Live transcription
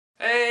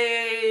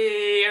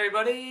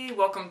everybody,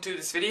 welcome to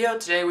this video.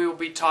 Today we will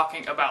be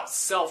talking about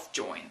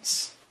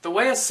self-joins. The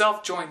way a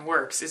self-join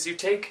works is you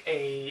take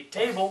a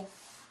table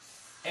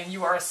and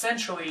you are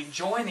essentially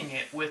joining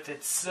it with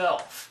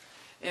itself.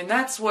 And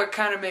that's what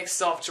kind of makes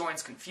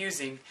self-joins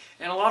confusing,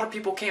 and a lot of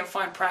people can't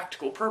find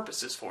practical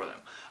purposes for them.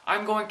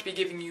 I'm going to be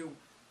giving you...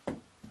 I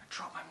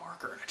dropped my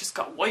marker, I just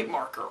got white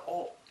marker.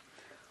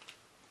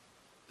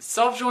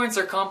 Self-joins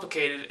are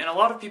complicated, and a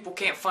lot of people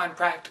can't find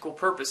practical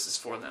purposes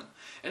for them.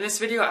 In this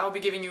video, I'll be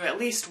giving you at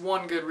least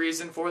one good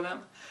reason for them,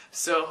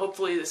 so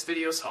hopefully this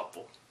video is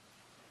helpful.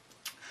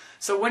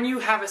 So when you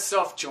have a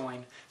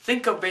self-join,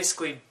 think of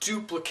basically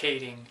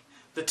duplicating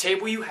the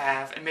table you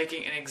have and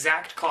making an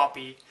exact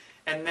copy,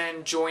 and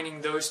then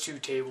joining those two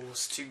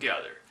tables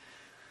together.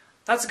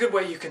 That's a good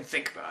way you can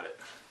think about it.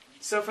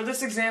 So for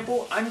this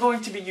example, I'm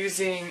going to be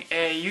using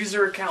a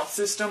user account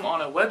system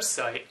on a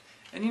website.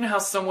 And you know how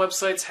some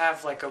websites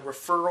have like a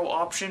referral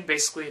option?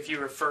 Basically, if you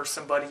refer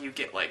somebody, you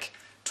get like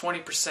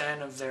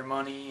 20% of their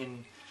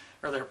money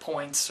or their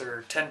points,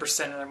 or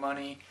 10% of their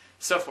money,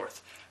 so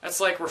forth. That's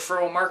like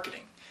referral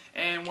marketing.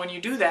 And when you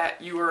do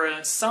that, you are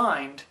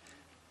assigned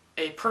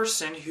a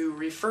person who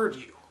referred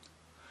you,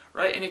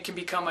 right? And it can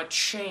become a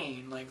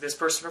chain, like this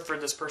person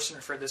referred this person,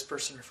 referred this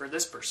person, referred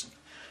this person.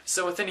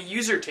 So within a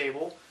user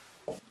table,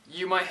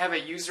 you might have a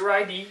user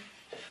ID,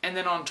 and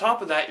then on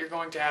top of that, you're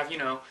going to have,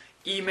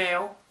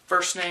 email,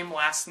 first name,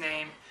 last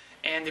name,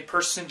 and the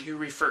person who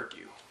referred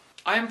you.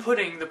 I am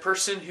putting the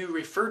person who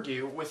referred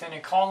you within a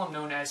column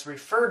known as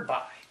referred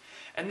by,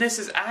 and this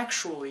is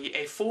actually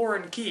a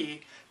foreign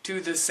key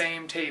to the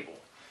same table.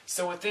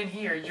 So within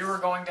here, you are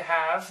going to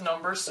have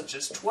numbers such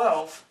as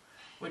 12,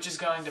 which is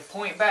going to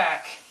point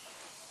back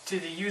to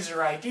the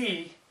user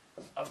ID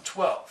of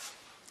 12.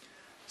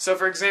 So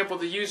for example,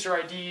 the user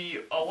ID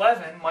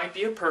 11 might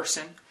be a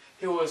person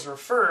who was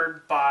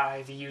referred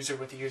by the user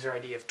with the user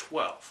ID of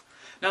 12.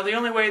 Now the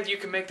only way that you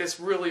can make this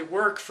really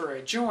work for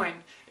a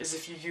join is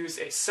if you use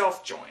a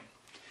self-join.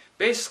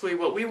 Basically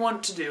what we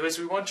want to do is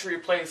we want to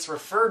replace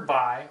referred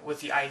by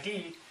with the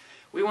ID.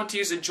 We want to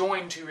use a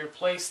join to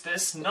replace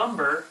this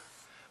number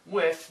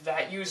with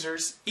that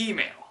user's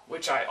email,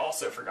 which I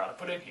also forgot to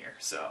put in here.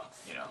 So,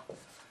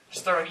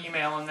 just throw an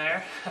email in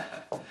there.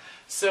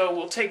 So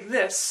we'll take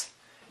this,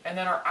 and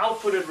then our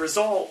outputted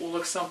result will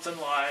look something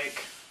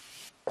like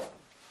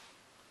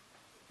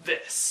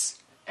this.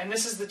 And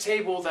this is the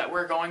table that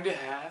we're going to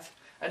have,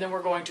 and then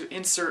we're going to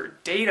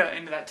insert data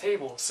into that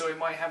table. So we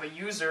might have a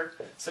user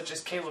such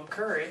as Caleb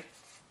Curry,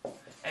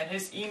 and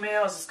his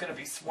email is going to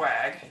be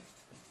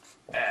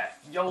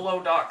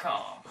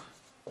swag@yolo.com.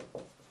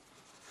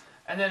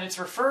 And then it's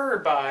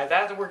referred by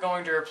that we're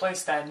going to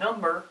replace that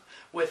number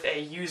with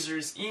a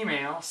user's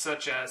email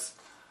such as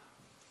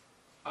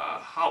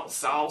hot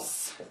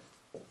sauce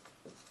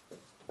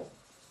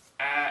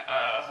at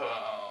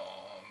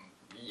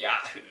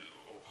Yahoo.org.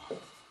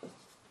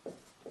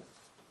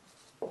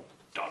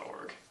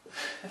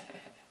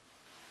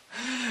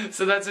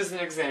 So that's just an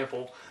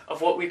example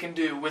of what we can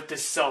do with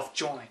this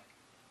self-join.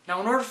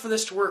 Now in order for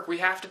this to work, we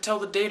have to tell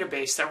the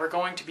database that we're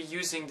going to be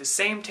using the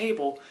same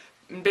table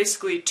in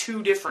basically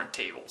two different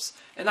tables.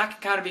 And that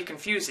can kind of be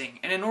confusing.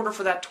 And in order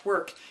for that to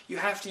work, you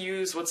have to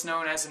use what's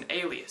known as an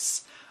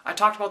alias. I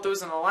talked about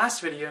those in the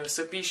last video,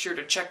 so be sure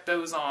to check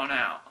those on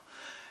out.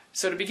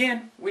 So to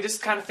begin, we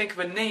just kind of think of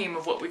a name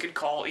of what we could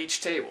call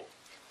each table.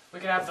 We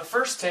could have the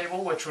first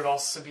table, which would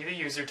also be the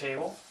user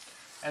table,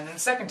 and then the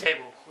second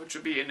table, which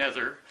would be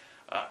another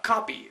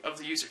copy of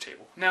the user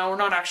table. Now we're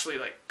not actually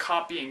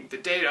copying the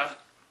data.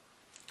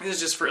 This is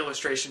just for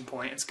illustration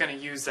point. It's going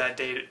to use that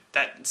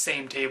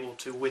same table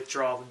to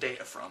withdraw the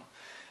data from.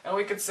 And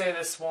we could say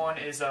this one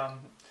is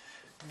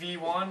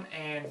V1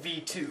 and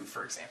V2,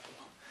 for example.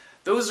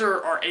 Those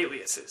are our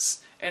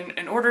aliases. And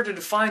in order to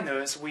define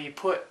those, we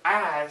put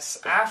as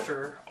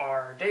after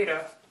our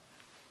data,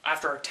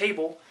 after our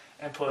table,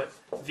 and put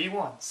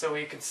V1. So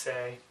we could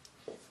say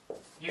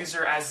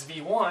user as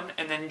V1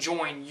 and then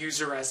join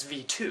user as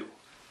V2.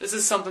 This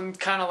is something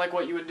kind of like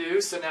what you would do.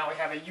 So now we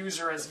have a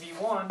user as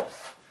V1,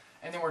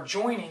 and then we're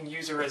joining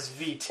user as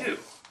V2.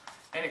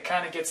 And it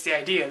kind of gets the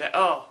idea that,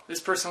 oh,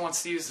 this person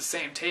wants to use the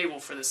same table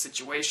for this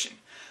situation.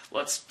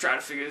 Let's try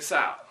to figure this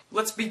out.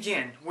 Let's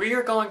begin. We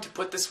are going to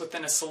put this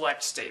within a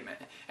select statement.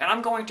 And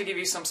I'm going to give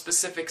you some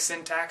specific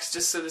syntax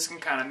just so this can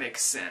kind of make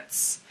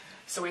sense.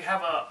 So we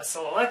have a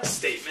select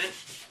statement.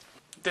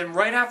 Then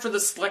right after the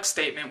select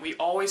statement, we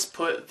always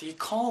put the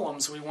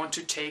columns we want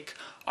to take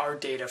our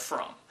data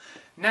from.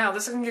 Now,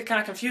 this can get kind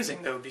of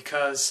confusing though,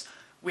 because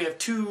we have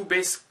two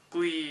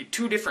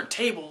different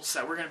tables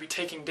that we're going to be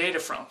taking data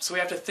from. So we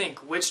have to think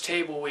which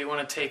table we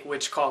want to take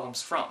which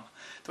columns from.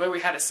 The way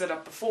we had it set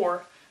up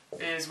before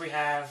is we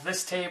have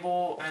this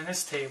table and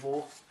this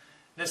table.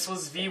 This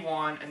was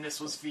V1 and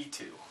this was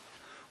V2.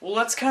 Well,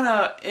 let's kind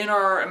of, in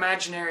our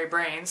imaginary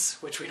brains,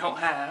 which we don't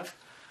have,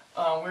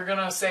 we're going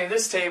to say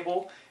this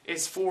table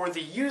is for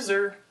the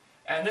user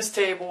and this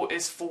table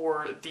is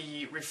for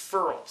the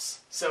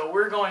referrals. So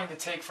we're going to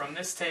take from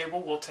this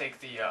table, we'll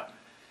take the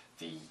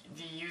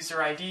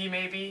user ID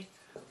maybe,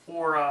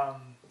 or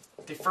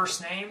the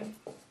first name,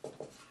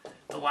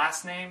 the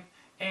last name,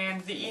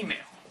 and the email.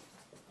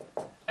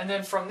 And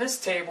then from this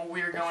table,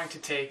 we are going to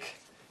take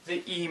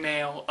the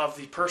email of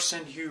the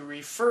person who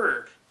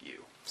referred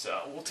you.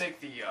 So we'll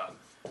take the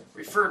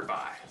referred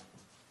by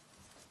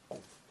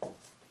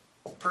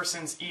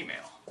person's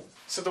email.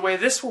 So the way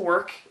this will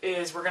work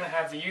is we're going to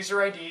have the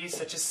user ID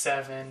such as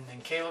 7,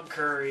 and Caleb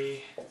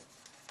Curry,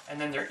 and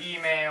then their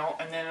email,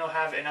 and then it'll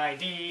have an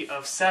ID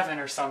of 7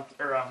 or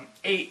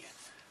 8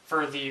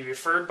 for the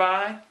referred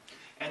by,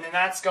 and then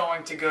that's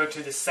going to go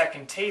to the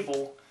second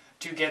table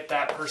to get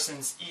that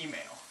person's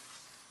email.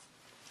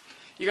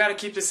 You got to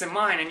keep this in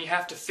mind, and you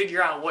have to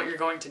figure out what you're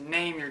going to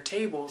name your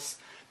tables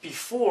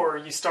before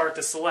you start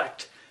to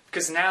select,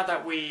 because now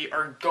that we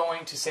are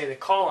going to say the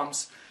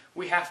columns,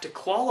 we have to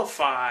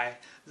qualify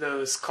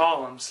those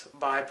columns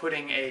by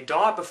putting a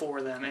dot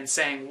before them and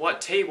saying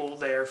what table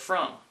they're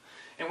from.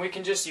 And we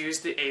can just use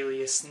the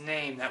alias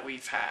name that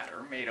we've had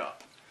or made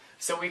up.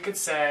 So we could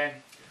say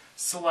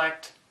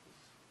select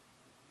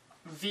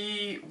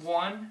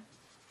V1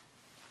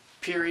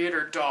 period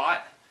or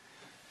dot,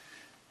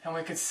 and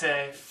we could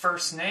say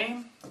first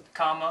name,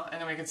 comma,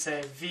 and then we could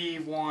say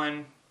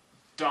V1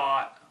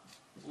 dot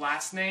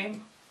last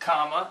name,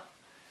 comma,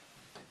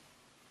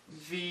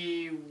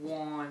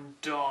 V1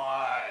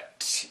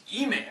 dot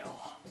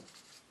email,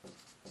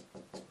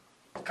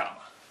 comma.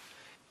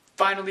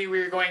 Finally,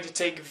 we're going to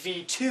take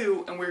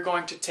V2 and we're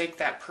going to take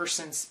that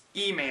person's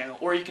email,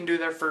 or you can do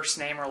their first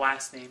name or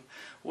last name,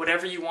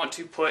 whatever you want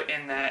to put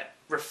in that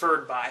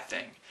referred by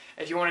thing.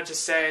 If you wanted to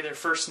say their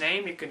first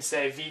name, you can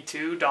say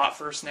V2 dot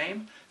first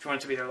name. If you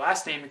want it to be their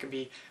last name, it can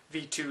be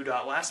V2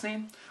 dot last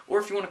name. Or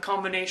if you want a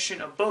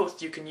combination of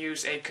both, you can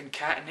use a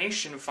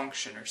concatenation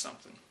function or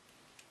something.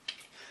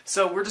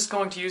 So we're just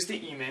going to use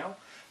the email.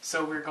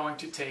 So we're going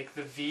to take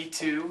the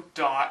V2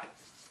 dot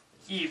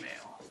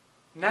email.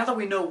 Now that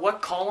we know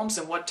what columns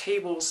and what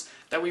tables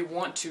that we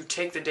want to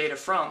take the data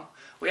from,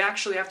 we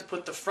actually have to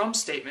put the from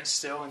statement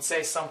still and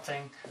say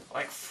something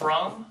like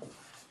from,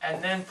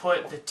 and then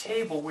put the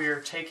table we are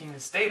taking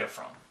this data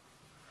from.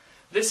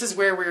 This is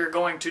where we are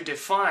going to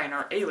define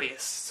our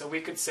alias. So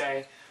we could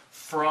say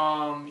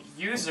from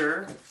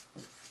user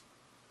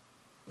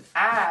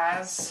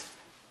as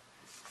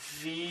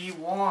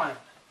V1.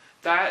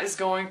 That is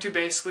going to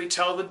basically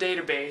tell the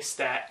database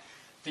that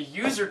the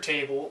user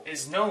table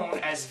is known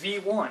as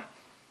V1.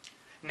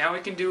 Now we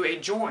can do a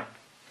join.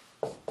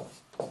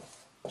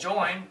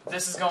 Join,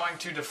 this is going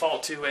to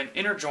default to an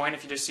inner join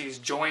if you just use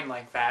join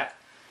like that.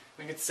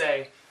 We could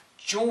say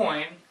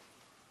join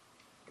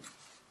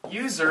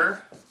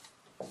user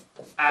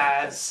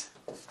as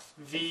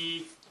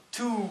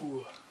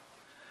V2.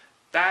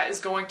 That is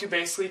going to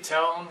basically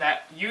tell them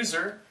that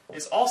user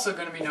is also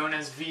going to be known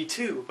as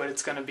V2, but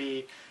it's going to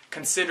be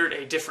considered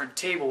a different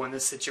table in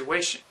this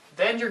situation.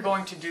 Then you're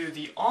going to do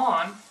the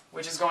on,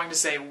 which is going to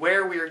say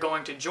where we are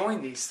going to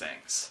join these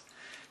things.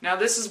 Now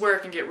this is where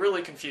it can get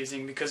really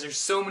confusing because there's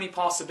so many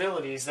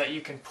possibilities that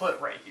you can put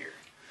right here.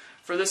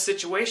 For this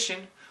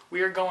situation,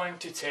 we are going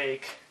to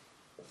take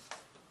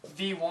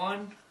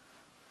V1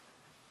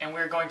 and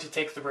we're going to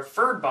take the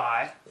referred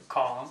by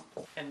column,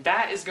 and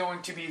that is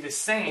going to be the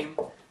same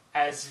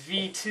as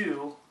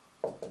V2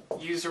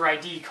 user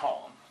ID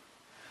column.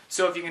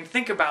 So if you can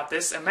think about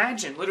this,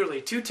 imagine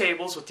literally two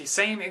tables with the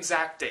same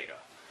exact data.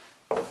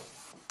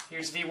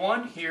 Here's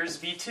V1, here's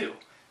V2.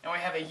 And we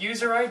have a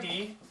user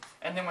ID,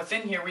 and then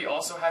within here we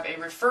also have a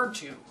referred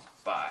to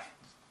by,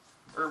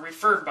 or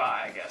referred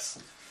by, I guess.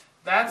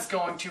 That's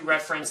going to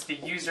reference the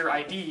user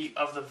ID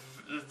of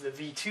the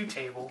V2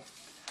 table.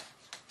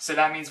 So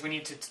that means we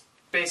need to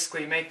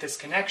basically make this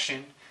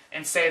connection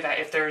and say that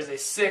if there is a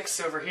 6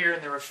 over here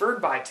in the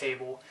referred by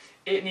table,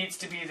 it needs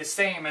to be the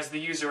same as the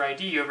user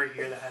ID over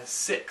here that has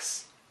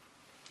 6.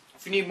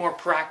 If you need more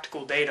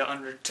practical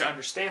data to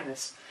understand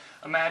this,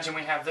 imagine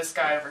we have this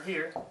guy over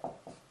here,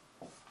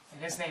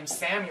 and his name's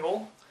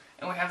Samuel,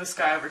 and we have this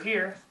guy over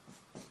here,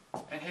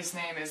 and his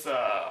name is,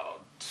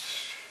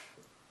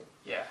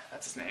 yeah,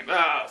 that's his name,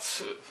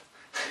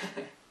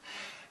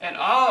 and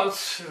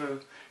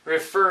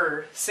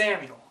referred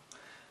Samuel.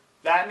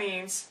 That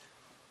means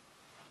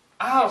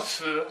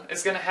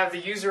is going to have the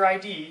user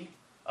ID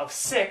of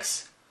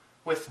 6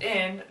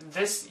 within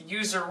this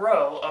user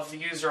row of the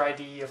user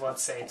ID of,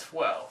 let's say,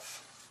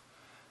 12.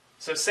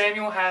 So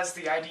Samuel has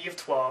the ID of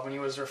 12, and he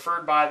was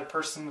referred by the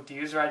person with the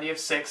user ID of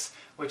 6,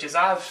 which is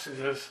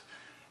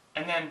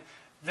and then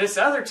this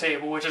other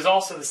table, which is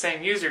also the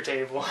same user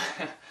table,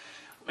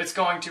 it's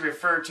going to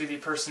refer to the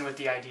person with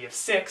the ID of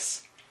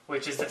 6,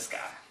 which is this guy.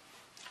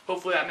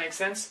 Hopefully that makes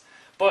sense.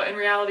 But in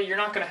reality, you're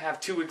not going to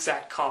have two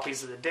exact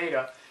copies of the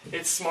data.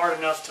 It's smart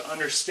enough to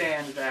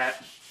understand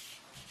that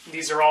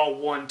these are all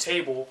one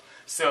table,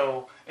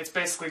 so it's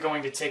basically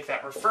going to take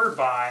that referred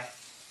by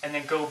and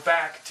then go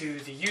back to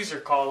the user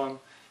column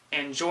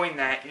and join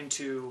that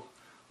into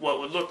what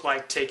would look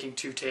like taking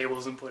two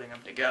tables and putting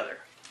them together.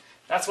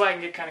 That's why it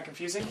can get kind of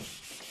confusing.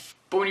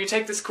 But when you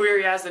take this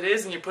query as it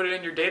is and you put it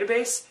in your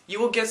database, you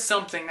will get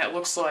something that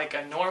looks like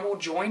a normal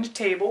joined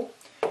table.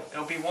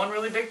 It'll be one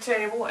really big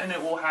table, and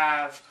it will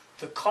have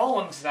the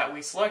columns that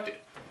we selected.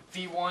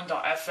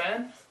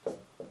 v1.fn.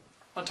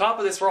 On top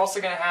of this, we're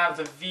also going to have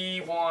the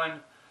v1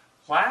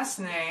 last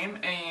name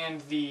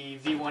and the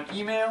v1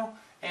 email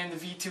and the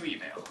v2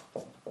 email.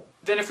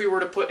 Then if we were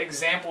to put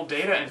example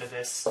data into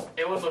this,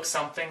 it would look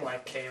something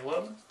like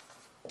Caleb,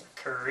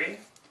 Curry,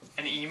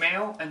 an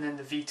email, and then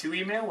the v2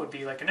 email would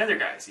be like another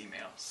guy's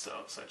email,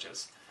 so such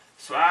as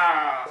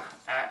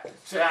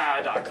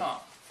swah@swah.com.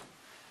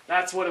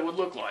 That's what it would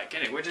look like,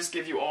 and it would just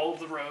give you all of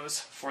the rows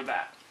for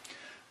that.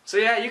 So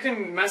yeah, you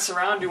can mess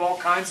around, do all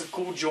kinds of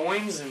cool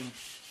joins and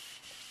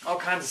all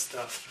kinds of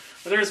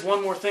stuff. But there's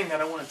one more thing that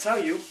I want to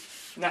tell you,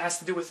 and that has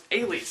to do with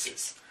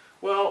aliases.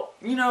 Well,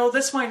 you know,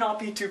 this might not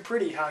be too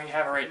pretty how you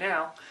have it right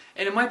now,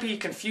 and it might be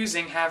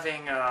confusing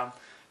having an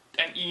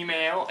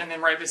email and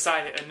then right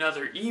beside it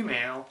another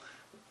email.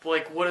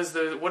 Like, what do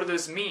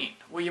those mean?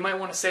 Well, you might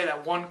want to say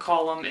that one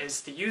column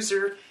is the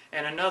user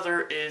and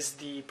another is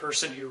the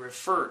person who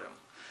referred them.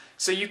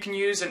 So you can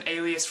use an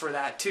alias for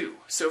that too.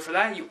 So for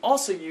that, you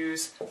also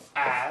use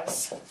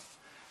as,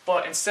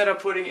 but instead of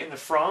putting it in the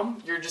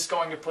from, you're just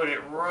going to put it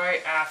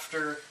right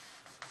after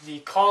the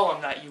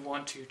column that you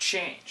want to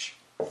change.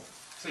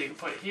 So you can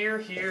put it here,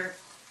 here,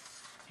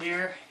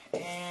 here,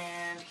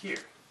 and here.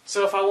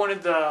 So if I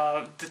wanted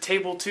the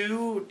table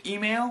 2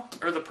 email,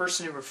 or the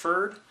person who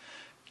referred,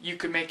 you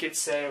could make it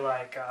say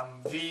like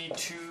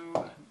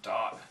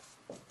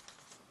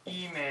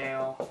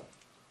v2.email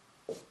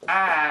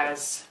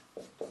as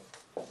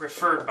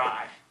referred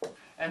by.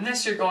 And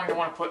this you're going to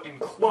want to put in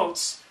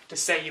quotes to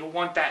say you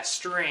want that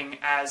string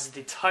as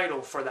the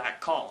title for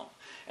that column.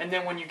 And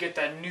then when you get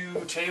that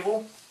new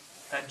table,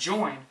 that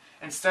join,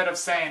 instead of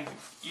saying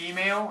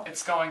email,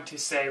 it's going to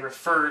say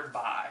referred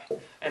by,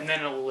 and then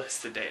it'll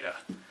list the data.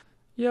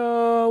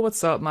 Yo,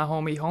 what's up my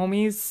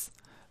homies?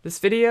 This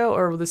video,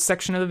 or this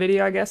section of the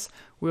video I guess,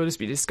 we'll just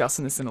be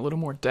discussing this in a little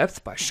more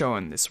depth by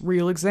showing this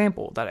real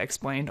example that I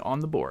explained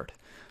on the board.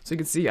 So you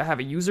can see I have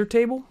a user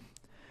table,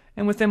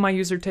 and within my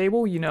user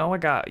table, you know, I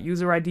got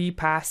user ID,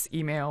 pass,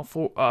 email,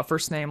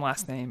 first name,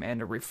 last name,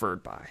 and a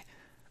referred by.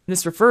 And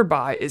this referred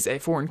by is a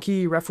foreign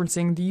key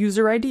referencing the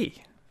user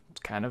ID. It's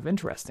kind of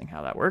interesting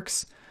how that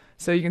works.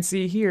 So you can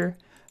see here,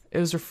 it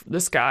was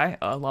this guy,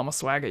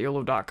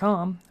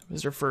 llamaswag@yolo.com,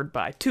 was referred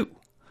by to,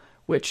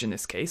 which in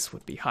this case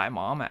would be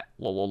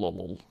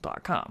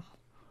himom@lololol.com,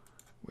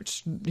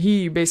 which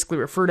he basically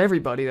referred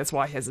everybody. That's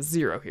why he has a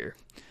 0 here.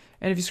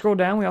 And if you scroll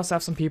down, we also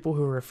have some people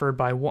who are referred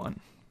by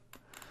 1.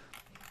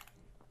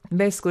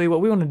 Basically,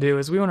 what we want to do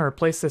is we want to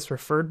replace this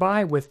referred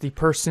by with the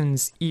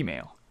person's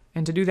email.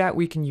 And to do that,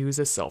 we can use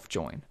a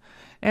self-join.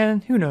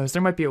 And who knows,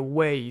 there might be a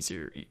way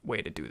easier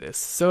way to do this.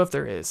 So if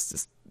there is,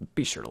 just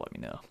be sure to let me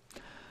know.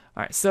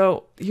 Alright,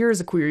 so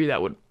here's a query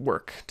that would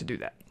work to do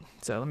that.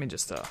 So let me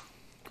just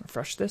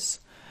refresh this.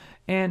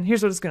 And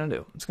here's what it's going to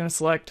do. It's going to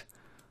select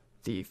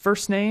the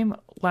first name,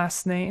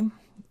 last name,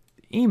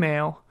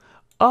 email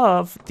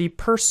of the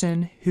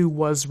person who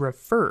was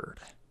referred.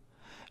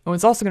 And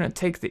it's also going to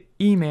take the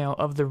email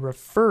of the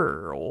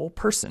referral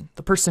person,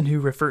 the person who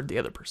referred the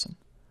other person.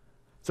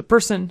 The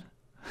person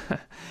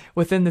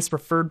within this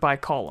referred by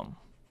column.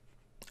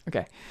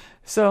 Okay,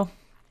 so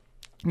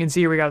you can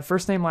see here we got the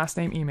first name, last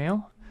name,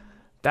 email.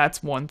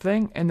 That's one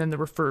thing, and then the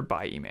referred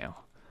by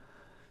email.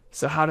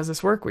 So how does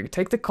this work? We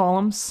take the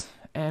columns,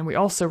 and we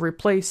also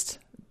replaced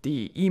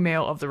the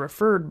email of the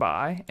referred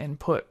by and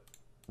put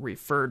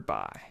referred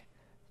by.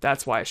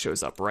 That's why it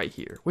shows up right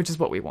here, which is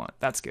what we want.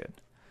 That's good.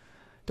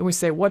 Then we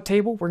say what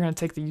table? We're going to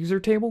take the user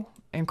table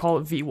and call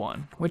it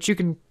v1, which you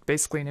can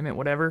basically name it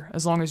whatever,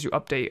 as long as you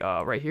update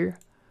right here,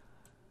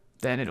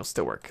 then it'll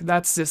still work.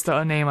 That's just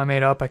a name I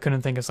made up. I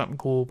couldn't think of something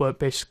cool, but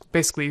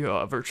basically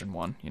version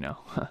 1, you know.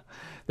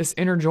 This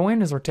inner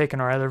join is we're taking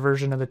our other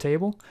version of the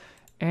table,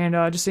 and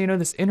just so you know,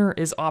 this inner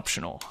is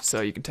optional, so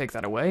you can take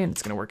that away, and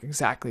it's going to work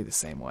exactly the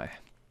same way.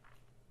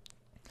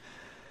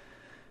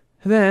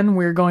 Then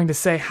we're going to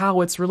say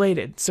how it's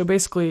related. So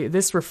basically,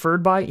 this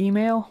referred by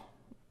email,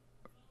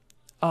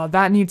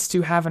 that needs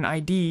to have an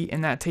ID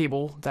in that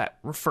table that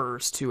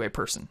refers to a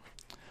person.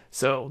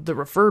 So the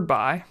referred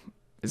by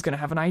is going to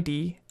have an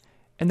ID,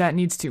 and that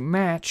needs to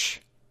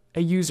match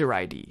a user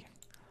ID.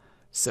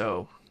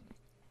 So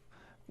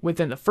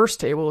within the first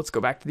table, let's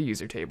go back to the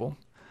user table.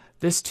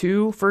 This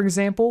to, for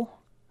example,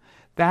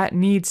 that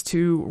needs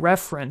to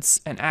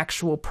reference an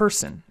actual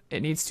person.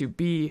 It needs to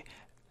be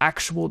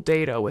actual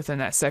data within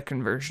that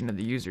second version of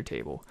the user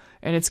table.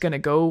 And it's going to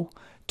go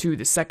to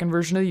the second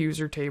version of the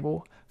user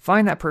table,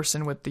 find that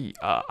person with the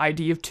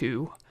ID of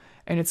 2,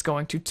 and it's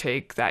going to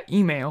take that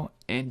email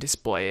and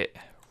display it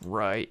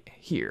right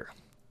here.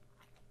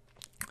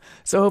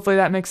 So hopefully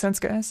that makes sense,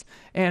 guys.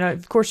 And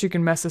of course you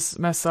can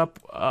mess up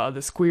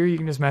this query. You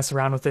can just mess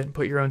around with it and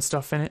put your own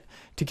stuff in it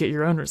to get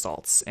your own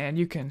results. And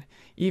you can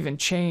even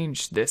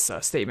change this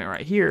statement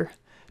right here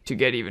to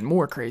get even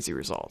more crazy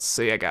results.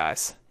 So yeah,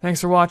 guys,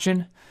 thanks for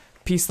watching.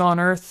 Peace on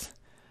Earth,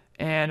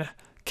 and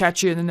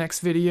catch you in the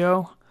next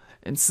video,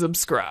 and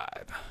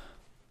subscribe.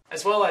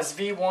 As well as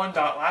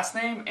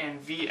v1.lastname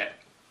and v...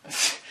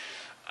 it's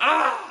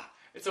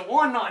a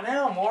 1, not an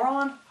L,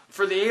 moron.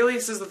 for the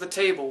aliases of the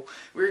table,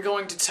 we're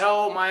going to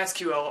tell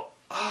MySQL,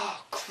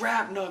 oh,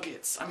 crap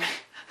nuggets. I mean,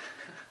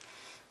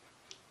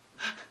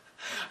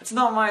 it's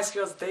not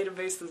MySQL's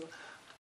database.